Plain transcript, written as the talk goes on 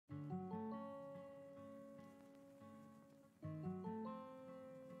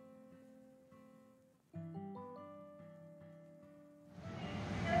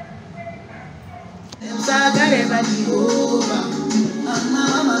Hey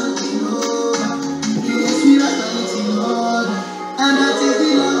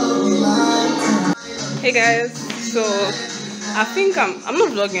guys, so I think I'm not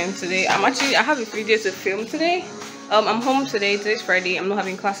vlogging today. I have a video to film today. I'm home today. Today's Friday. I'm not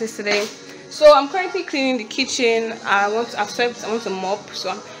having classes today, so I'm currently cleaning the kitchen. I want to mop,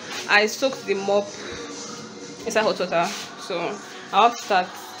 so I soaked the mop inside hot water. So I want to start.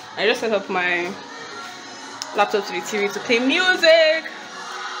 I just set up my laptop to the TV to play music.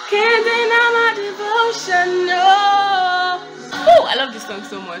 Can't deny my devotion, no. Oh, I love this song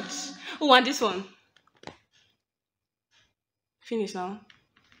so much. Oh, and this one. Finish now.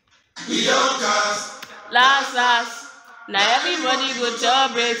 Last. Now everybody go to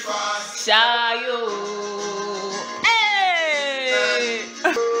breakfast. Shayo. Hey.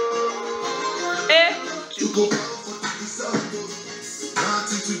 Hey.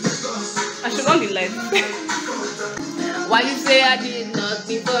 I should not be live. Why you say I did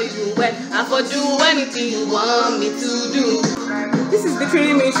nothing for you when I could do anything you want me to do? This is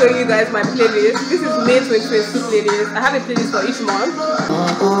literally me showing you guys my playlist. This is May 2022 playlist. I have a playlist for each month.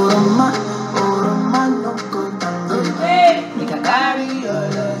 Hey.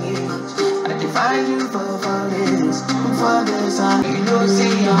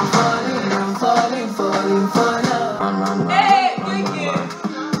 Hey, thank you.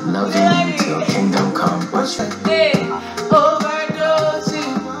 Your kingdom come. What's that? Hey.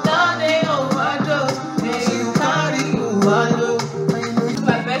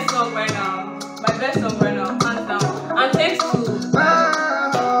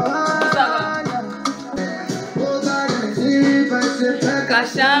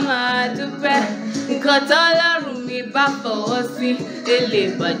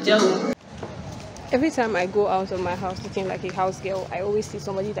 Every time I go out of my house looking like a house girl, I always see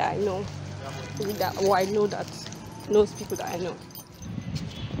somebody that I know, or I know that knows people that I know.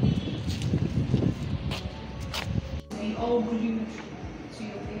 They all glued to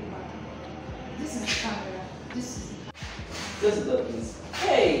your paper. This is the camera. This is.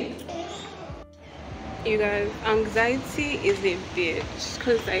 Hey. You guys, anxiety is a bitch,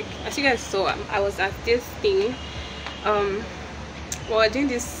 because like as you guys saw, I was at this thing well, doing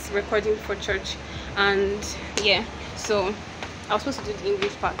this recording for church, and yeah, so I was supposed to do the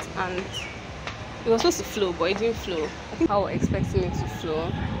English part and it was supposed to flow, but it didn't flow. I think I was expecting it to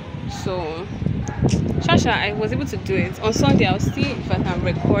flow, so Shasha, I was able to do it. On Sunday I'll see if I can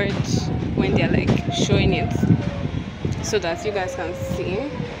record when they're like showing it so that you guys can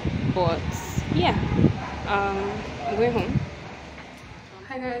see, but yeah, I'm going home.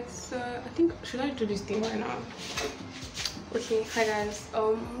 Hi guys, so I think, should I do this thing right now? Okay, hi guys,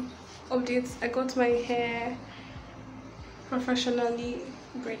 updates. I got my hair professionally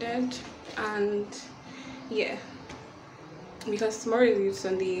braided, and yeah, because tomorrow is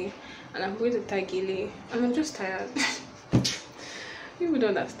Sunday and I'm going to tie gele and I'm just tired. People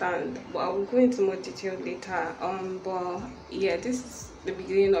don't understand, but I'll go into more detail later. But yeah, this is the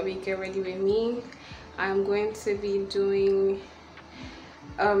beginning of it. Get ready with me. I'm going to be doing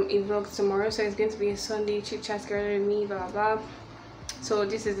a vlog tomorrow, so it's going to be a Sunday chit chat, get ready with me, blah blah blah. So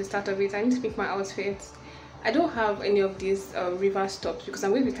this is the start of it. I need to pick my outfits. I don't have any of these reverse tops because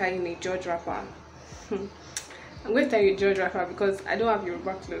I'm going to be tying a George wrapper. I'm going to tie a George wrapper because I don't have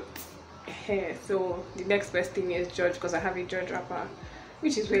Yoruba clothes hair, so the next best thing is George, because I have a George wrapper,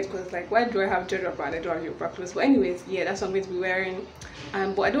 which is weird because like, why do I have George wrapper and I don't have Yoruba clothes? But anyways, yeah, that's what I'm going to be wearing.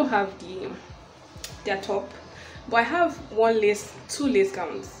 But I don't have their top, but I have two lace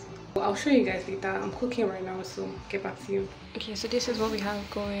gowns. I'll show you guys later. I'm cooking right now, so get back to you. Okay, so this is what we have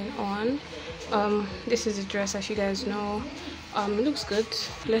going on. This is the dress, as you guys know. It looks good.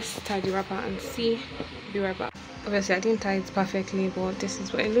 Let's tie the wrapper and see. Be right back. Obviously I didn't tie it perfectly, but this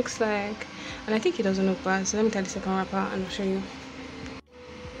is what it looks like, and I think it doesn't look bad. So let me tie the second wrapper and I'll show you.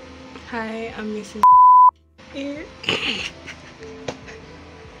 Hi, I'm Mrs.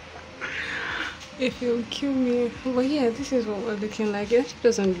 If you'll kill me. But yeah, this is what we're looking like. It actually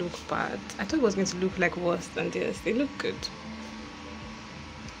doesn't look bad. I thought it was going to look like worse than this. They look good,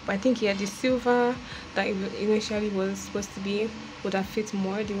 but I think yeah, the silver that it initially was supposed to be would have fit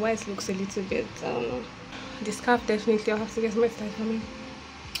more. The white looks a little bit, I don't know. The scarf definitely I'll have to get some style for me,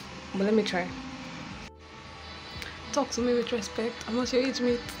 but let me try. Talk to me with respect. I'm not your age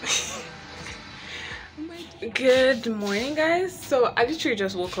mate. Good morning guys. So I literally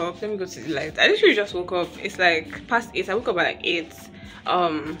just woke up. Let me go to the light. I literally just woke up. It's like past 8. I woke up at like 8.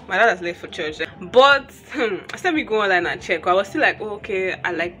 My dad was late for church, but I said we go online and check. I was still like, oh, okay,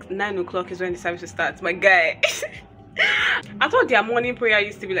 at like 9 o'clock is when the service starts. My guy, I thought their morning prayer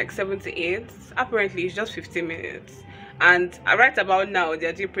used to be like 7 to 8, apparently it's just 15 minutes, and right about now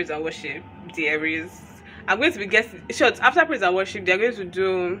they're doing praise and worship. There is, I'm going to be guessing short after praise and worship. They're going to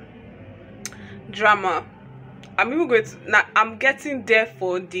do drama. I'm even going to now. I'm getting there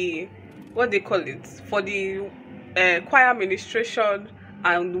for the, what they call it, for the choir administration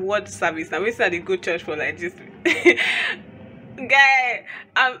and word service. I'm waiting at the good church for like this. Guy,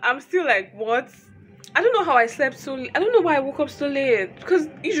 I'm still like, what? I don't know how I slept so late. I don't know why I woke up so late, because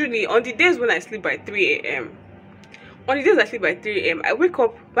usually on the days when I sleep by 3 a.m. on the days I sleep by 3 a.m. I wake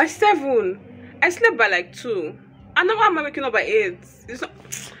up by 7. I slept by like 2, and now I'm waking up by 8. It's not,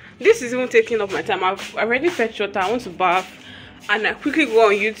 this is even taking up my time. I've already fetched water. I want to bath, and I quickly go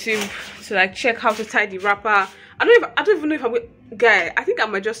on YouTube to like check how to tie the wrapper. I don't even know if I'm, guy, I think I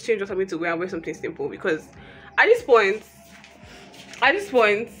might just change what I'm going to wear and wear something simple, because at this point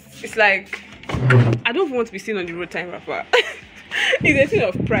it's like I don't want to be seen on the road tying wrapper. It's a thing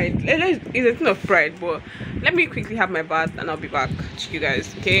of pride. It's a thing of pride. But let me quickly have my bath and I'll be back to you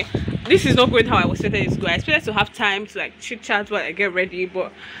guys. Okay, this is not going how I was expected it to go. I expected to have time to like chit chat while I get ready,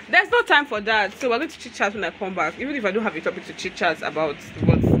 but there's no time for that. So we're going to chit chat when I come back, even if I don't have a topic to chit chat about.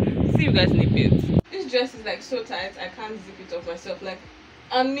 But see you guys in a bit. This dress is like so tight I can't zip it off myself. Like,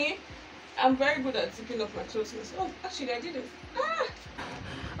 and me, I'm very good at zipping off my clothes. Oh, actually I did it.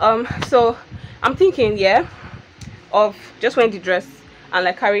 So I'm thinking, yeah, of just wearing the dress and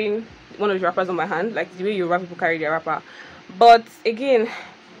like carrying one of the wrappers on my hand, like the way you wrap people carry their wrapper. But again,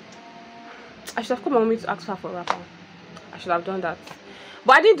 I should have called my mommy to ask her for a wrapper. I should have done that,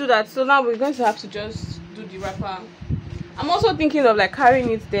 but I didn't do that. So now we're going to have to just do the wrapper. I'm also thinking of like carrying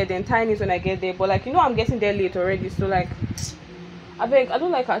it there, then tying it when I get there. But like, you know, I'm getting there late already, so like, I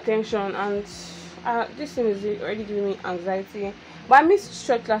don't like attention, and this thing is already giving me anxiety. But I missed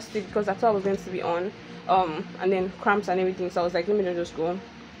church last week because I thought I was going to be on, and then cramps and everything. So I was like, let me just go.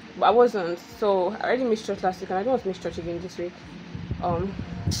 But I wasn't. So I already missed church last week, and I don't want to miss church again this week.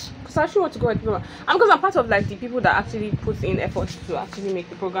 Because I actually want to go at the program, and because I'm part of like the people that actually put in effort to actually make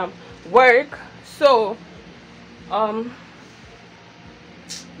the program work. So, yeah,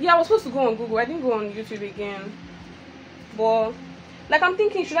 I was supposed to go on Google. I didn't go on YouTube again. But like, I'm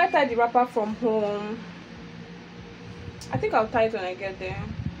thinking, should I tie the wrapper from home? I think I'll tie it when I get there.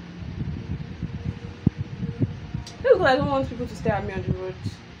 Just because I don't want people to stare at me on the road.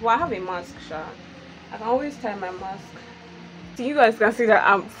 Well, I have a mask, sure. I can always tie my mask. So you guys can see that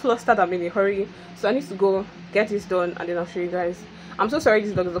I'm flustered, I'm in a hurry. So I need to go get this done, and then I'll show you guys. I'm so sorry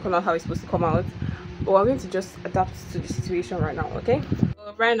this vlog is not coming out how it's supposed to come out. But we're going to just adapt to the situation right now, okay?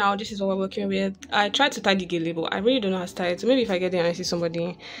 Right now, this is what we're working with. I tried to tie the gele, but I really don't know how to tie it. So maybe if I get there and I see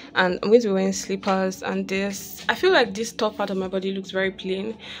somebody, and I'm going to be wearing slippers and this. I feel like this top part of my body looks very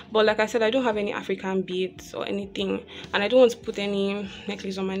plain. But like I said, I don't have any African beads or anything. And I don't want to put any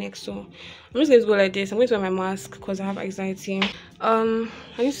necklace on my neck. So I'm just going to go like this. I'm going to wear my mask because I have anxiety. I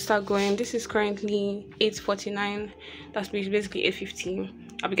need to start going. This is currently 8:49. That's basically 8:50.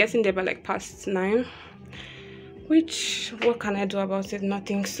 I'll be getting there by like past 9. Which, what can I do about it?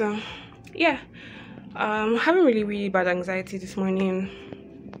 Nothing. So yeah, I'm having really bad anxiety this morning.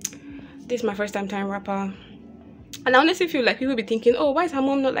 This is my first time tying wrapper, and I honestly feel like people be thinking, oh, why is her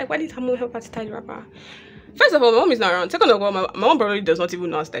mom not, like, why did her mom help her to tie the wrapper? First of all, my mom is not around. Second of all, my mom probably does not even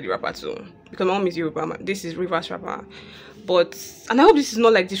know how to tie the wrapper too, because my mom is Yoruba. This is reverse wrapper. But, and I hope this is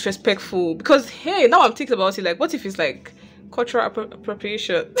not like disrespectful, because hey, now I'm thinking about it, like, what if it's like cultural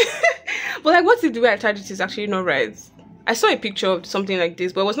appropriation? But like, what if the way I tied it is actually not right? I saw a picture of something like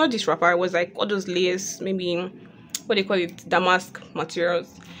this, but it was not this wrapper. It was like all those layers, maybe what they call it, damask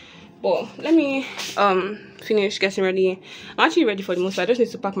materials. But let me finish getting ready. I'm actually ready for the most. I just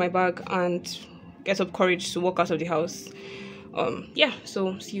need to pack my bag and get up courage to walk out of the house. Yeah,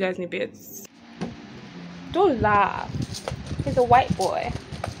 so see you guys in a bit. Don't laugh, he's a white boy.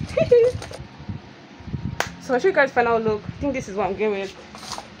 So I'll show you guys final look. I think this is what I'm going with.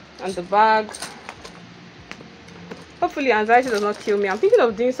 And the bag. Hopefully anxiety does not kill me. I'm thinking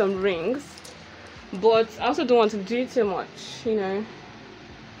of doing some rings, but I also don't want to do it too much, you know.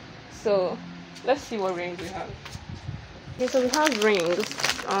 So let's see what rings we have. Okay, so we have rings.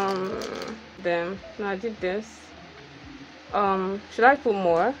 Then no, I did this. Should I put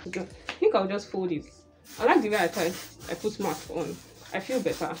more? Okay. I think I'll just fold it. I like the way I put mask on. I feel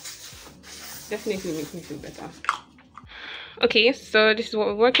better. Definitely makes me feel better. Okay, so this is what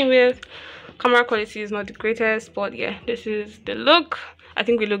we're working with. Camera quality is not the greatest, but yeah, this is the look. I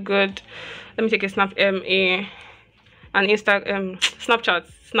think we look good. Let me take a snap, Snapchat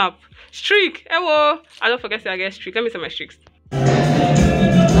snap streak. Hello, I don't forget to get streak. Let me see my streaks.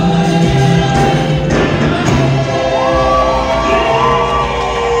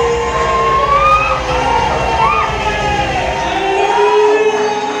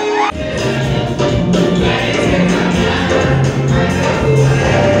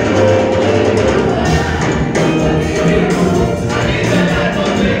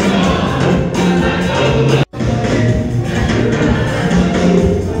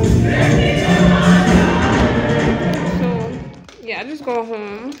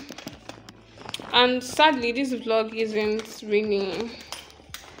 And sadly, this vlog isn't really,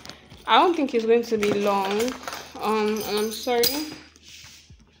 I don't think it's going to be long. And I'm sorry,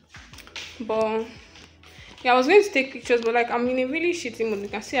 but yeah, I was going to take pictures, but like I'm in a really shitty mood. You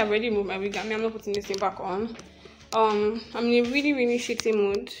can see I've already moved my wig. I mean, I'm not putting this thing back on. I'm in a really shitty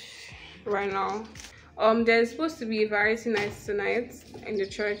mood right now. There's supposed to be a variety night tonight in the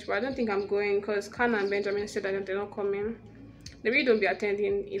church, but I don't think I'm going because Kana and Benjamin said that they're not coming. They really don't be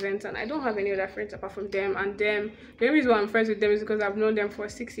attending events, and I don't have any other friends apart from them. And them, the only reason why I'm friends with them is because I've known them for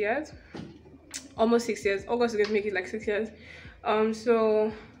 6 years, almost 6 years. August is going to make it like 6 years.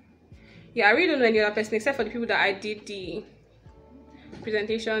 So yeah, I really don't know any other person except for the people that I did the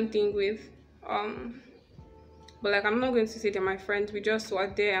presentation thing with. But like I'm not going to say they're my friends. We just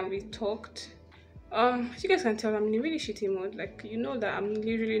were there and we talked. As you guys can tell, I'm in a really shitty mood. Like, you know that I'm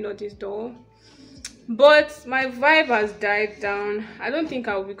literally not this dull. But my vibe has died down. I don't think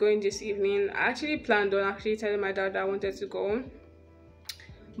I'll be going this evening. I actually planned on actually telling my dad that I wanted to go,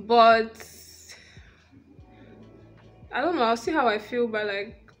 but I don't know. I'll see how I feel by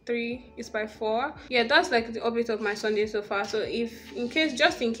like 3. It's by 4. Yeah, that's like the update of my Sunday so far. So if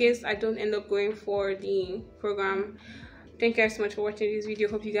just in case I don't end up going for the program, thank you guys so much for watching this video.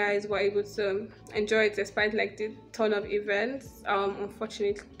 Hope you guys were able to enjoy it despite like the ton of events,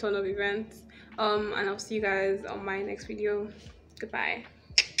 unfortunate ton of events. And I'll see you guys on my next video. Goodbye.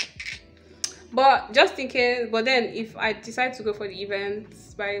 But just in case, but then if I decide to go for the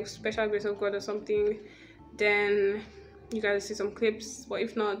events by special grace of God or something, then you guys see some clips. But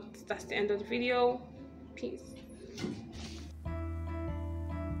if not, that's the end of the video. Peace.